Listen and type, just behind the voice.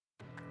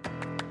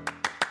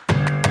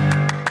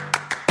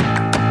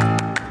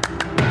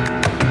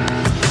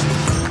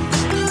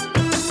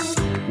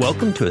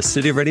Welcome to a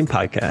City of Reading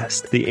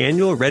podcast. The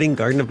annual Reading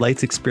Garden of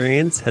Lights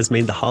experience has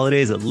made the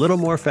holidays a little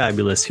more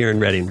fabulous here in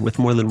Reading, with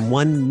more than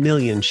 1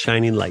 million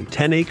shining lights.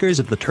 10 acres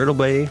of the Turtle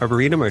Bay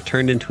Arboretum are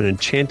turned into an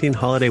enchanting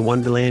holiday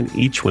wonderland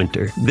each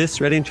winter. This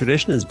Reading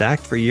tradition is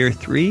back for year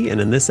 3, and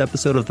in this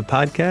episode of the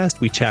podcast,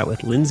 we chat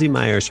with Lindsay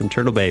Myers from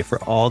Turtle Bay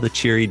for all the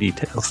cheery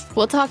details.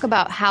 We'll talk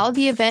about how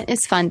the event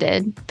is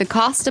funded, the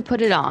cost to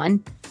put it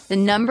on, the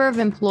number of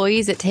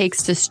employees it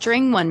takes to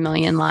string 1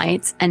 million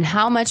lights, and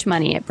how much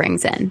money it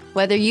brings in.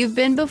 Whether you've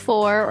been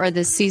before or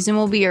this season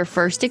will be your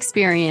first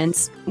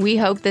experience, we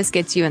hope this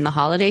gets you in the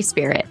holiday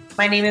spirit.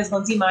 My name is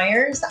Lindsay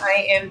Myers.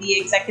 I am the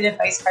Executive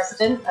Vice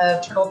President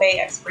of Turtle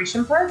Bay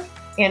Exploration Park,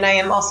 and I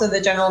am also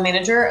the General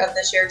Manager of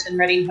the Sheraton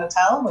Reading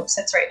Hotel, which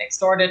sits right next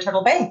door to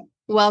Turtle Bay.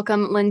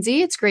 Welcome,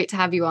 Lindsay. It's great to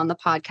have you on the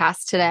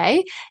podcast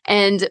today.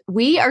 And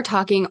we are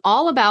talking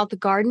all about the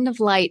Garden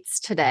of Lights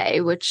today,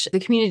 which the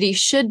community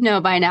should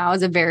know by now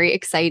is a very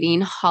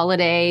exciting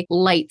holiday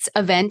lights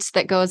event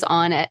that goes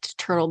on at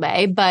Turtle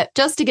Bay. But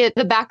just to get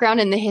the background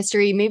and the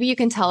history, maybe you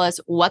can tell us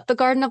what the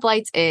Garden of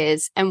Lights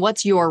is and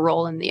what's your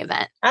role in the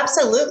event.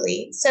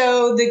 Absolutely.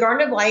 So the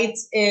Garden of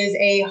Lights is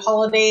a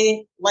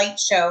holiday light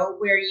show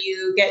where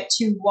you get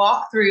to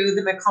walk through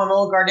the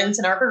McConnell Gardens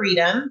and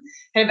Arboretum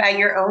kind of at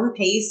your own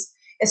pace.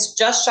 It's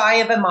just shy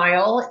of a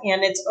mile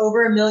and it's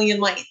over 1 million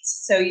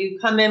lights. So you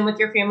come in with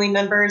your family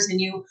members and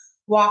you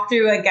walk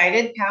through a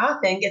guided path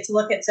and get to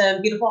look at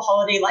some beautiful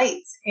holiday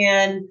lights.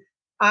 And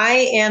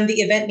I am the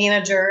event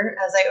manager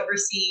as I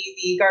oversee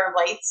the Garden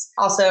of Lights,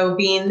 also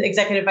being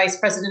Executive Vice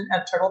President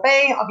of Turtle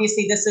Bay.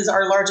 Obviously, this is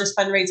our largest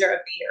fundraiser of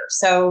the year.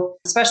 So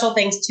special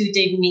thanks to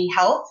Dignity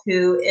Health,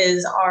 who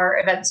is our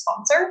event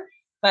sponsor.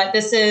 But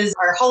this is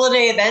our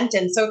holiday event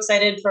and so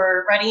excited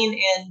for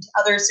Reading and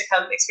others to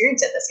come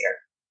experience it this year.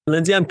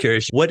 Lindsay, I'm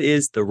curious, what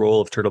is the role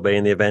of Turtle Bay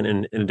in the event?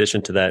 And in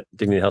addition to that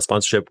Dignity Health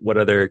sponsorship, what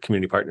other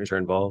community partners are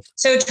involved?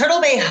 So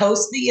Turtle Bay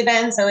hosts the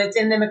event. So it's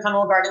in the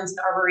McConnell Gardens and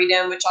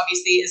Arboretum, which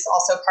obviously is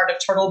also part of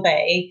Turtle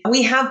Bay.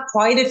 We have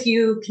quite a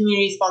few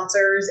community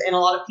sponsors and a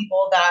lot of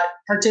people that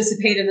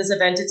participate in this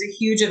event. It's a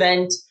huge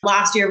event.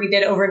 Last year, we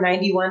did over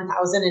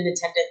 91,000 in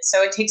attendance.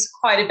 So it takes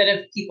quite a bit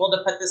of people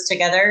to put this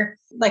together.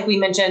 Like we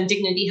mentioned,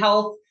 Dignity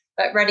Health.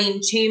 But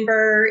Reading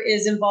Chamber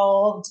is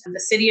involved. The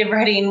City of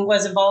Reading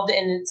was involved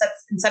in its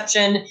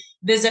inception.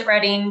 Visit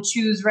Reading,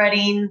 Choose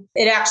Reading.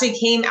 It actually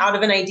came out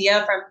of an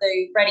idea from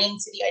the Reading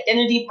City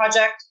Identity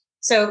Project.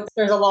 So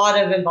there's a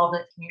lot of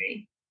involvement in the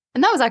community.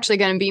 And that was actually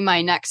going to be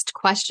my next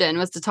question,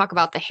 was to talk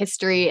about the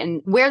history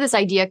and where this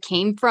idea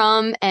came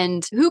from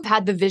and who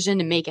had the vision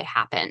to make it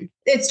happen.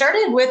 It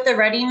started with the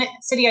Reading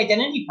City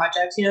Identity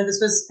Project. You know, this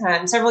was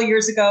several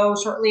years ago,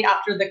 shortly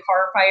after the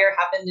Carr fire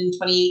happened in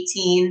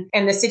 2018.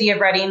 And the City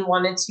of Reading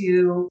wanted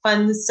to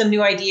fund some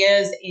new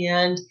ideas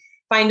and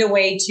find a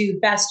way to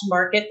best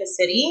market the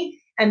city.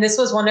 And this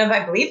was one of,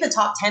 I believe, the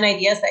top 10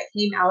 ideas that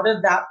came out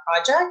of that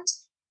project.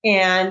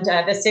 And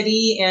the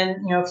city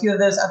and, a few of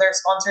those other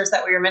sponsors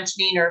that we were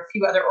mentioning or a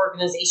few other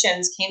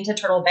organizations came to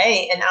Turtle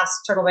Bay and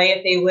asked Turtle Bay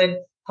if they would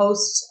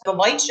host the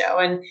light show.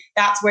 And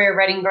that's where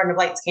Reading Garden of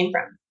Lights came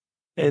from.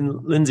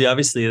 And Lindsay,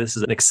 obviously, this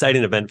is an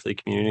exciting event for the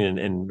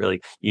community and really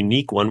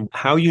unique one.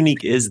 How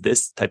unique is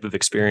this type of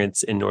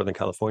experience in Northern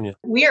California?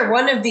 We are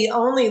one of the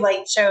only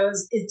light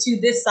shows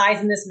to this size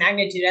and this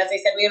magnitude. As I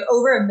said, we have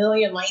over 1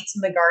 million lights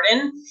in the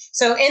garden.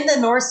 So in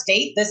the North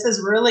State, this is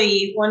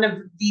really one of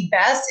the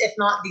best, if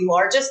not the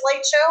largest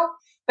light show.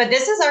 But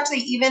this is actually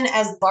even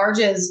as large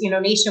as,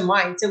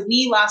 nationwide. So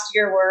we last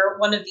year were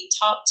one of the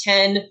top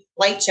 10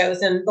 light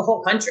shows in the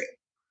whole country.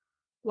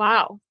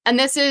 Wow. And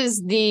this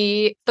is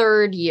the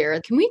third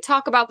year. Can we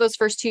talk about those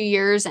first 2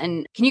 years?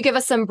 And can you give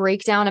us some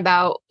breakdown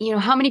about,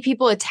 how many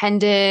people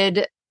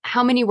attended,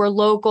 how many were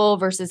local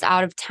versus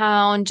out of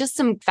town, just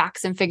some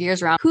facts and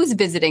figures around who's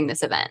visiting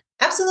this event?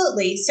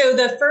 Absolutely. So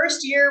the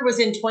first year was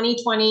in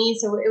 2020.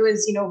 So it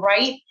was,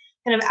 right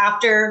kind of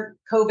after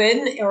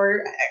COVID,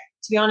 or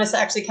to be honest,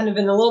 actually kind of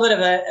in a little bit of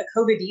a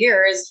COVID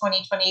year as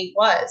 2020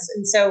 was.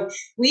 And so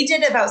we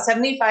did about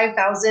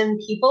 75,000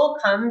 people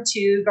come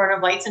to Garden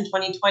of Lights in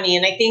 2020.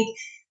 And I think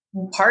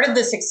part of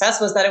the success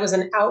was that it was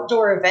an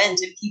outdoor event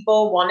and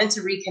people wanted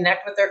to reconnect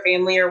with their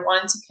family or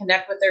wanted to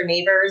connect with their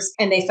neighbors,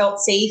 and they felt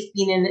safe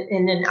being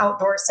in an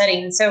outdoor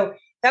setting. So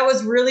that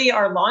was really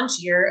our launch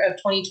year of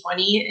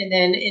 2020. And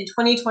then in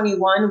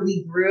 2021,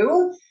 we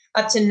grew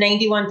up to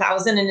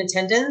 91,000 in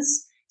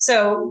attendance.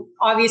 So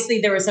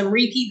obviously there were some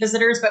repeat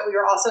visitors, but we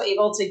were also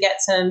able to get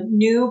some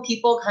new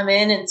people come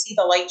in and see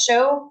the light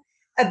show.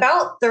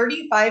 About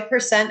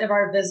 35% of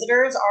our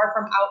visitors are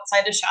from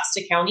outside of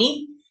Shasta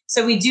County.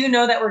 So we do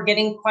know that we're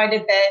getting quite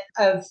a bit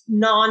of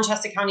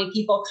non-Shasta County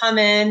people come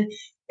in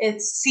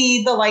and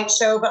see the light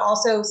show, but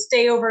also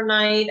stay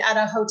overnight at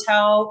a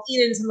hotel,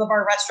 eat in some of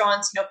our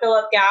restaurants, fill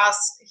up gas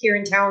here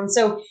in town.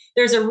 So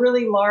there's a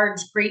really large,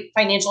 great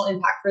financial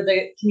impact for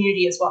the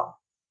community as well.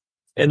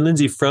 And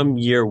Lindsay, from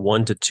year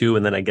 1 to 2,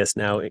 and then I guess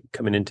now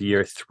coming into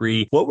year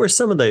 3, what were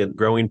some of the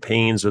growing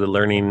pains or the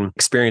learning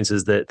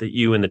experiences that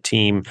you and the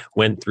team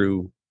went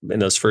through in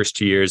those first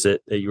 2 years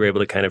that you were able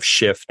to kind of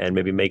shift and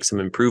maybe make some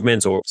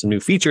improvements or some new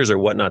features or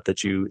whatnot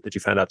that you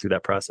found out through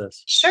that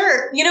process?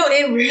 Sure.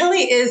 It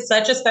really is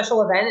such a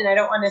special event. And I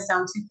don't want to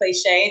sound too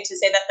cliche to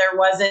say that there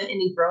wasn't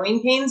any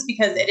growing pains,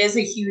 because it is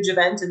a huge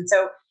event. And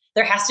so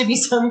there has to be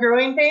some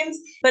growing pains,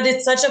 but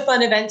it's such a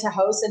fun event to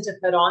host and to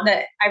put on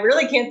that I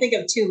really can't think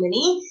of too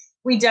many.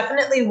 We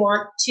definitely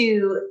want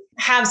to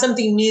have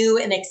something new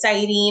and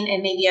exciting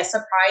and maybe a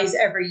surprise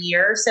every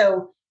year.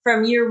 So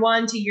from year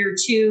 1 to year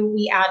 2,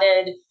 we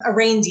added a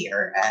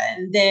reindeer,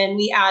 and then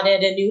we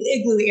added a new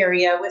igloo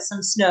area with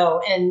some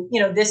snow. And,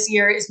 this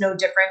year is no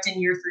different.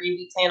 In year 3,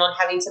 we plan on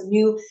having some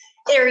new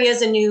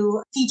areas and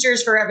new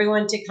features for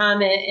everyone to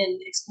come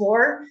and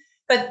explore.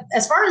 But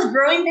as far as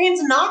growing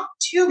pains, not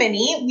too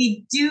many.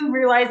 We do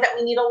realize that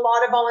we need a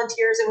lot of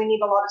volunteers and we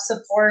need a lot of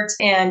support.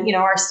 And,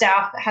 our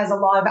staff has a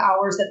lot of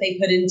hours that they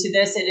put into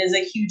this. It is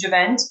a huge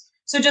event.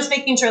 So just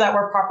making sure that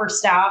we're proper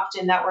staffed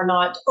and that we're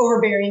not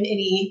overbearing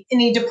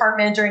any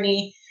department or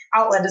any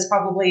outlet is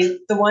probably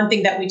the one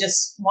thing that we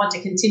just want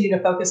to continue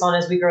to focus on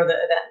as we grow the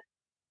event.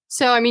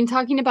 So,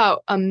 talking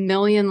about 1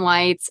 million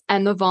lights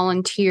and the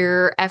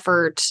volunteer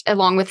effort,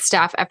 along with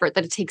staff effort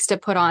that it takes to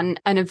put on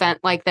an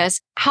event like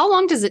this, how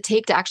long does it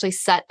take to actually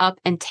set up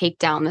and take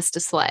down this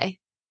display?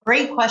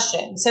 Great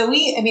question. So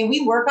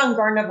we work on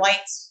Garden of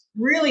Lights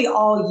really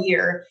all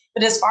year.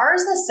 But as far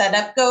as the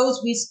setup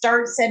goes, we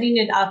start setting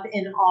it up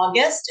in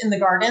August in the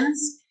gardens.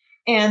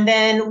 And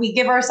then we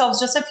give ourselves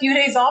just a few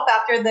days off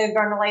after the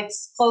Garden of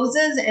Lights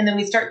closes. And then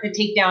we start the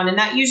takedown. And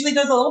that usually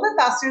goes a little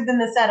bit faster than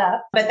the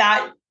setup, but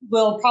that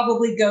will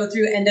probably go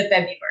through end of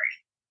February.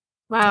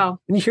 Wow.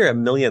 When you hear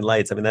 1 million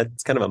lights,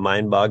 that's kind of a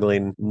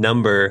mind-boggling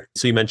number.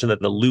 So you mentioned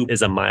that the loop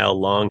is a mile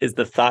long. Is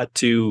the thought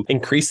to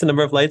increase the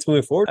number of lights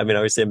moving forward? I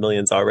would say 1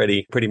 million's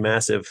already pretty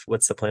massive.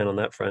 What's the plan on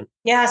that front?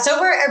 Yeah, so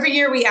every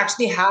year we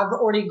actually have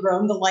already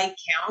grown the light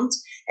count.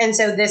 And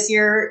so this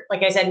year,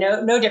 like I said,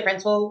 no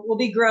difference. We'll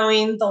be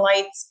growing the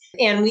lights,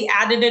 and we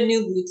added a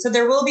new loop. So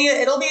it'll be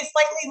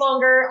slightly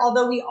longer,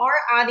 although we are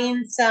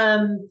adding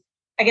some,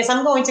 I guess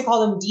I'm going to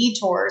call them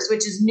detours,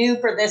 which is new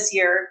for this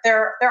year.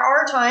 There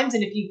are times,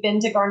 and if you've been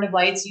to Garden of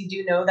Lights, you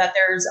do know that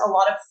there's a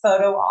lot of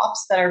photo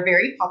ops that are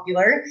very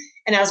popular.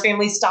 And as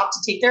families stop to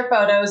take their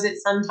photos, it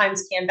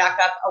sometimes can back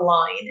up a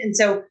line. And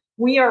so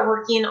we are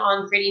working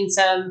on creating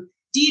some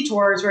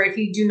detours where if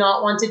you do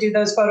not want to do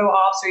those photo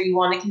ops, or you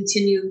want to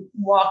continue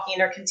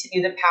walking or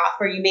continue the path,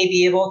 where you may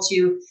be able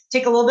to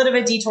take a little bit of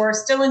a detour,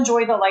 still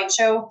enjoy the light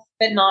show,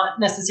 but not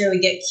necessarily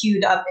get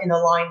queued up in a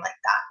line like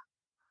that.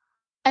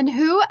 And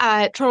who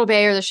at Turtle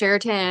Bay or the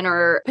Sheraton,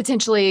 or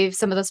potentially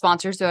some of the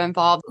sponsors who are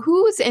involved,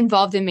 who's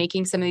involved in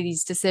making some of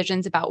these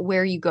decisions about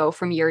where you go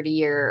from year to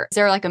year? Is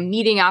there like a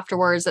meeting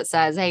afterwards that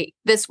says, hey,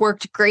 this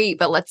worked great,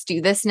 but let's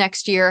do this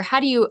next year? How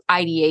do you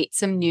ideate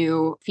some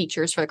new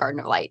features for the Garden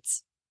of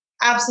Lights?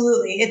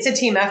 Absolutely. It's a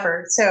team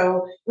effort.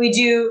 So we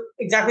do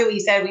exactly what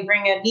you said. We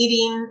bring a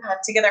meeting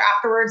together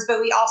afterwards,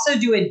 but we also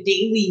do a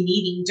daily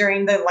meeting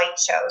during the light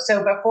show.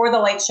 So before the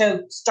light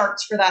show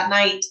starts for that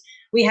night,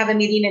 we have a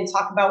meeting and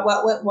talk about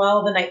what went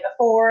well the night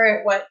before,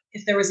 what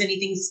if there was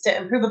anything to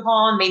improve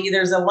upon. Maybe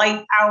there's a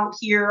light out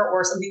here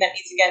or something that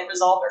needs to get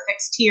resolved or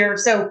fixed here.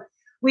 So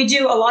we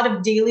do a lot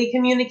of daily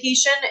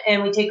communication,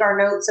 and we take our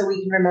notes so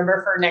we can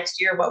remember for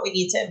next year what we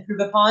need to improve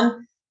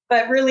upon.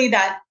 But really,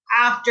 that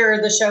after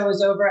the show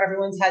is over,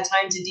 everyone's had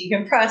time to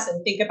decompress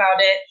and think about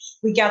it.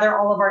 We gather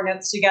all of our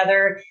notes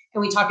together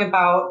and we talk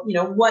about,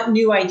 what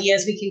new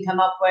ideas we can come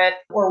up with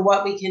or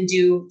what we can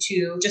do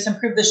to just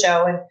improve the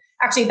show. And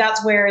actually,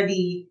 that's where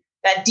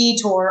that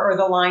detour or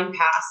the line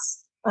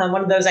pass,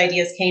 one of those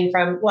ideas came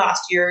from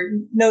last year,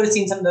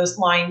 noticing some of those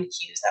line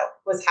cues that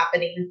was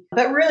happening.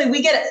 But really,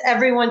 we get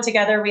everyone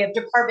together. We have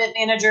department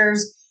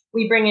managers.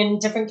 We bring in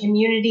different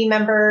community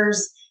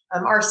members.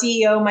 Our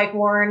CEO, Mike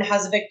Warren,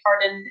 has a big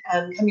part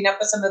in coming up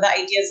with some of the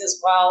ideas as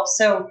well.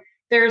 So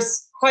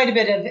there's quite a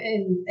bit of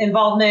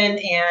involvement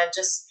and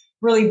just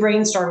really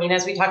brainstorming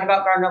as we talk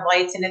about Garden of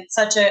Lights. And it's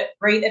such a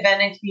great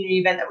event and community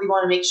event that we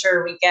want to make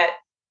sure we get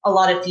a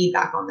lot of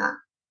feedback on that.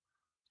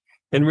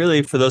 And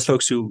really, for those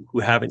folks who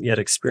haven't yet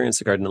experienced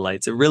the Garden of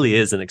Lights, it really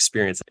is an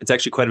experience. It's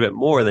actually quite a bit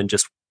more than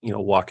just,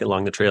 walking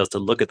along the trails to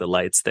look at the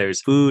lights.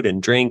 There's food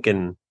and drink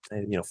and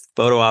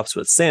photo ops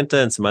with Santa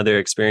and some other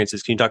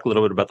experiences. Can you talk a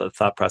little bit about the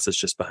thought process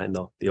just behind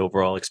the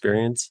overall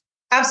experience?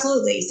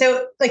 Absolutely.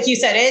 So like you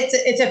said,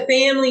 it's a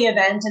family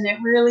event, and it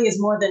really is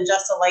more than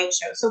just a light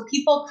show. So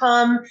people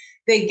come,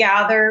 they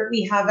gather.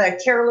 We have a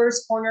carolers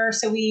corner.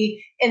 So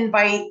we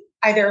invite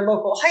either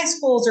local high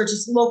schools or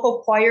just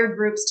local choir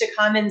groups to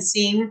come and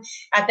sing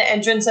at the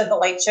entrance of the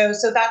light show.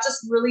 So that just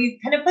really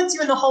kind of puts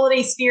you in the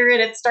holiday spirit.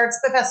 It starts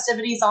the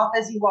festivities off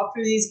as you walk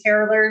through these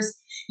carolers.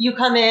 You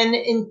come in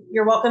and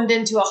you're welcomed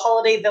into a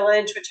holiday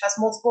village, which has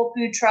multiple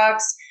food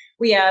trucks.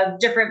 We have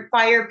different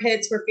fire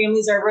pits where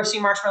families are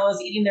roasting marshmallows,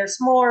 eating their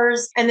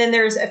s'mores. And then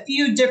there's a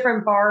few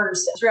different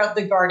bars throughout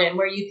the garden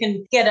where you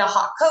can get a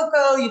hot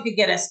cocoa, you could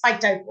get a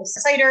spiked apple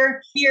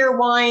cider, beer,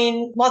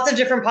 wine, lots of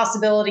different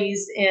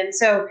possibilities. And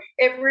so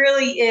it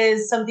really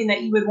is something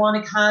that you would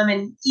want to come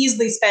and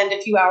easily spend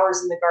a few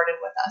hours in the garden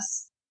with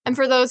us. And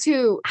for those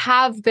who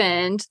have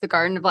been to the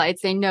Garden of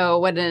Lights, they know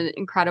what an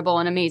incredible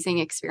and amazing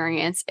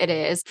experience it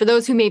is. For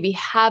those who maybe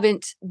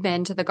haven't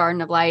been to the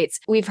Garden of Lights,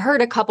 we've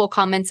heard a couple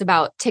comments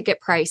about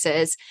ticket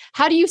prices.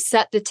 How do you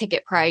set the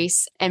ticket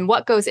price and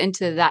what goes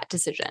into that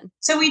decision?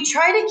 So we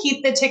try to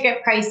keep the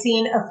ticket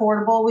pricing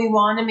affordable. We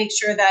want to make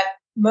sure that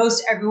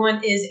most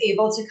everyone is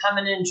able to come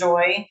and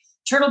enjoy.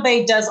 Turtle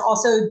Bay does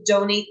also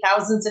donate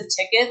thousands of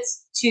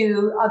tickets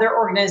to other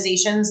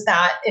organizations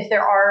that if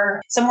there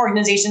are some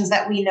organizations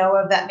that we know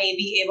of that may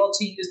be able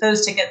to use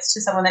those tickets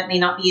to someone that may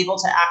not be able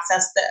to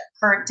access the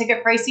current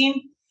ticket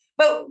pricing.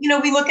 But,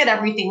 we look at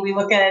everything. We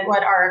look at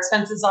what our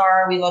expenses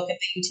are. We look at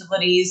the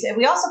utilities. And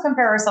we also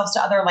compare ourselves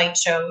to other light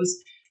shows.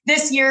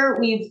 This year,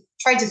 we've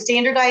tried to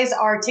standardize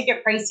our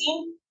ticket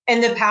pricing. In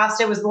the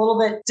past, it was a little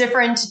bit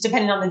different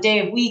depending on the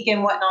day of week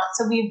and whatnot.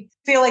 So we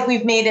feel like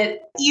we've made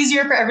it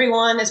easier for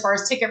everyone as far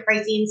as ticket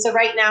pricing. So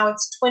right now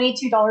it's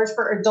 $22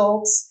 for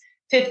adults,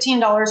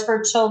 $15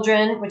 for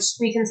children, which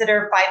we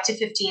consider 5 to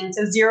 15.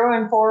 So 0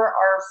 and 4 are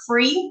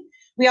free.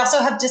 We also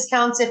have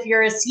discounts if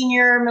you're a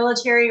senior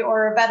military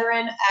or a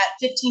veteran at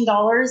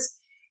 $15.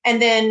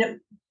 And then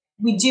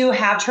we do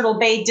have Turtle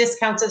Bay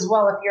discounts as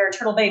well if you're a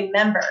Turtle Bay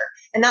member.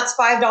 And that's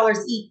 $5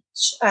 each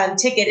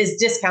ticket is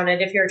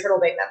discounted if you're a Turtle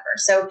Bay member.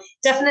 So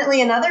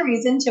definitely another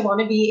reason to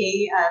want to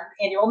be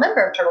a annual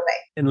member of Turtle Bay.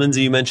 And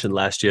Lindsay, you mentioned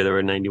last year there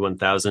were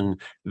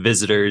 91,000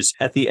 visitors.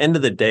 At the end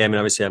of the day,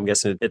 obviously, I'm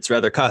guessing it's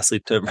rather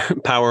costly to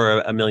power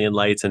a million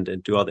lights and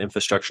do all the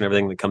infrastructure and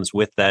everything that comes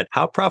with that.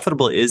 How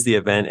profitable is the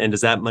event? And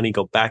does that money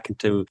go back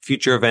into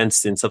future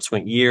events in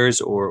subsequent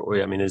years? Or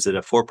is it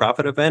a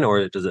for-profit event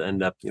or does it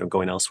end up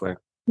going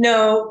elsewhere?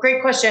 No,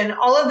 great question.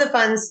 All of the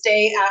funds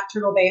stay at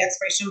Turtle Bay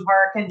Exploration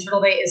Park, and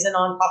Turtle Bay is a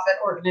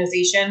nonprofit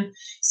organization.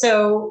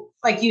 So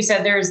like you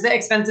said, there's the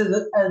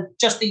expenses of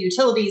just the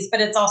utilities,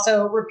 but it's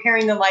also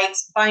repairing the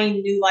lights,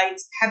 buying new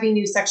lights, having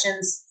new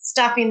sections,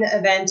 staffing the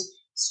event,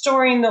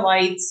 storing the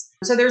lights.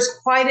 So there's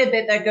quite a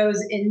bit that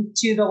goes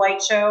into the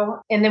light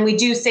show. And then we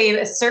do save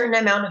a certain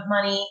amount of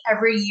money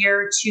every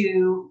year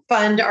to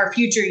fund our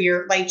future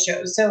year light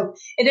shows. So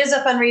it is a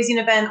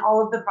fundraising event.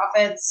 All of the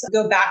profits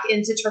go back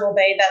into Turtle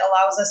Bay. That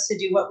allows us to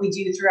do what we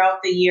do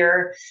throughout the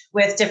year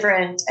with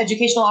different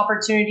educational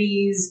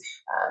opportunities,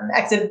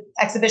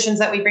 exhibitions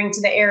that we bring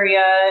to the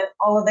area,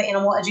 all of the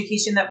animal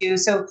education that we do.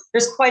 So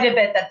there's quite a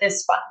bit that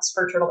this funds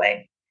for Turtle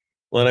Bay.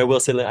 Well, and I will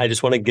say that I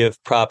just want to give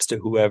props to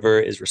whoever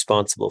is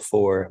responsible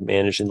for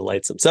managing the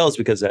lights themselves,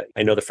 because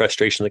I know the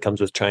frustration that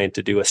comes with trying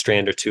to do a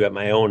strand or two at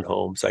my own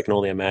home. So I can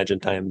only imagine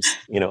times,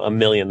 a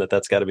million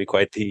that's got to be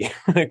quite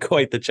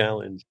the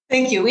challenge.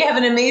 Thank you. We have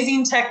an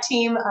amazing tech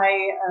team.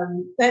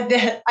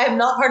 I'm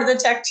not part of the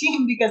tech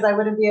team because I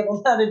wouldn't be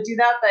able to do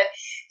that, but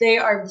they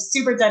are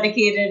super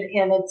dedicated,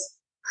 and it's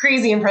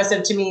crazy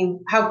impressive to me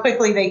how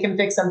quickly they can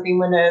fix something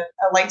when a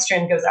light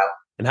strand goes out.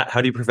 And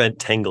how do you prevent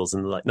tangles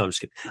in the light? No, I'm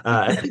just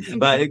kidding.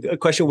 But a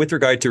question with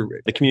regard to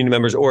the community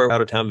members or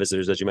out-of-town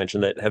visitors, as you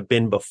mentioned, that have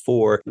been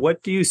before.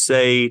 What do you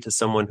say to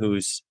someone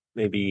who's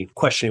maybe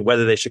questioning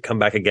whether they should come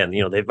back again?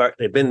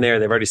 They've been there,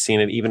 they've already seen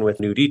it, even with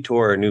new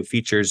detour or new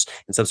features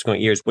in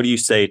subsequent years. What do you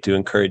say to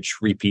encourage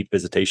repeat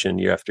visitation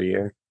year after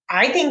year?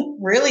 I think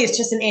really it's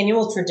just an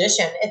annual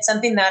tradition. It's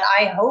something that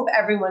I hope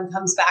everyone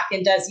comes back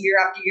and does year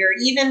after year,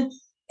 even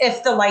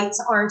if the lights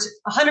aren't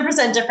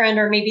 100% different,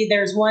 or maybe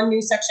there's one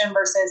new section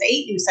versus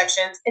 8 new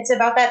sections. It's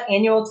about that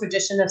annual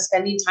tradition of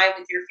spending time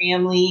with your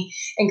family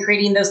and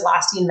creating those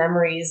lasting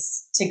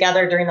memories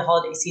together during the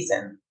holiday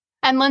season.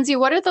 And Lindsay,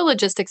 what are the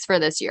logistics for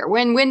this year?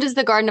 When does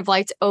the Garden of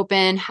Lights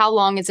open? How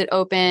long is it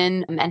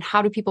open? And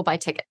how do people buy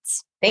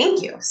tickets?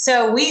 Thank you.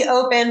 So we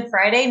open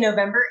Friday,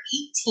 November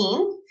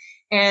 18th,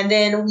 and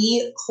then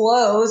we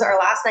close. Our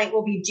last night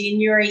will be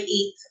January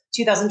 8th,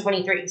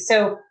 2023.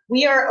 So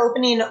we are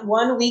opening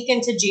 1 week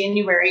into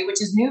January, which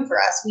is new for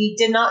us. We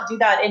did not do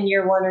that in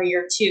year 1 or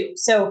year 2.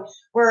 So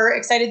we're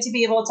excited to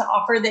be able to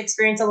offer the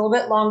experience a little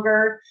bit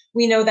longer.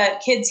 We know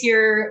that kids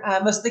here,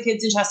 most of the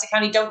kids in Shasta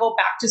County don't go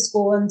back to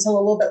school until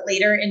a little bit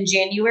later in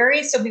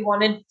January. So we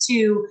wanted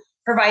to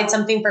provide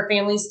something for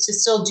families to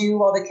still do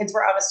while the kids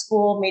were out of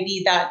school,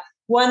 maybe that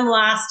one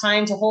last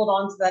time to hold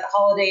on to that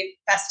holiday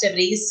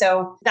festivities.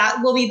 So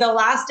that will be the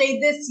last day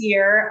this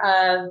year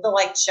of the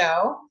light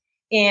show.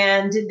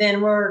 And then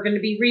we're going to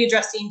be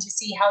readdressing to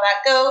see how that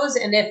goes.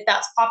 And if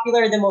that's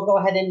popular, then we'll go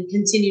ahead and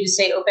continue to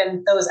stay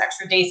open those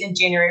extra days in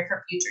January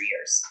for future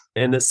years.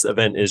 And this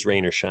event is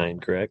rain or shine,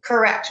 correct?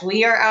 Correct.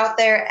 We are out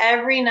there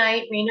every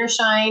night, rain or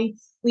shine.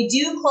 We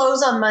do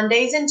close on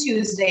Mondays and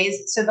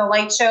Tuesdays. So the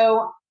light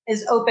show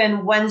is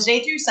open Wednesday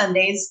through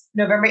Sundays,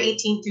 November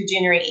 18th through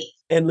January 8th.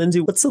 And Lindsay,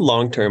 what's the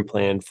long-term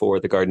plan for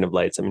the Garden of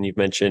Lights? You've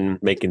mentioned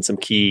making some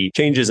key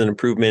changes and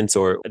improvements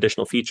or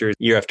additional features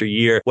year after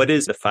year. What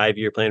is the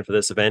 5-year plan for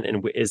this event?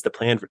 And is the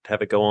plan to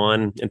have it go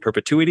on in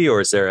perpetuity,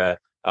 or is there a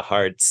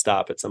hard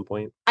stop at some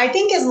point? I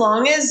think as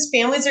long as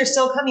families are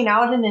still coming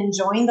out and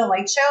enjoying the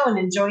light show and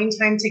enjoying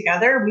time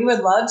together, we would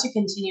love to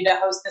continue to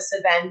host this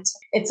event.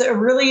 It's a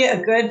really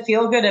good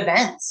feel-good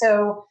event.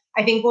 So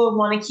I think we'll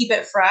want to keep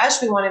it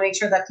fresh. We want to make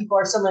sure that people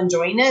are still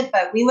enjoying it,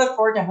 but we look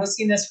forward to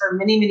hosting this for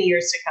many, many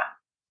years to come.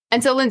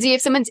 And so, Lindsay,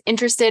 if someone's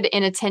interested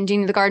in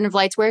attending the Garden of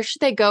Lights, where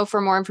should they go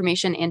for more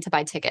information and to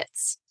buy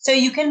tickets? So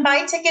you can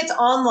buy tickets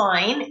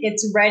online.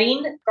 It's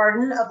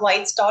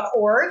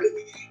readinggardenoflights.org,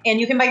 and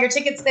you can buy your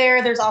tickets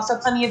there. There's also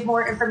plenty of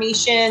more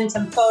information,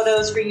 some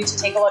photos for you to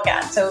take a look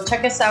at. So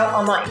check us out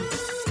online.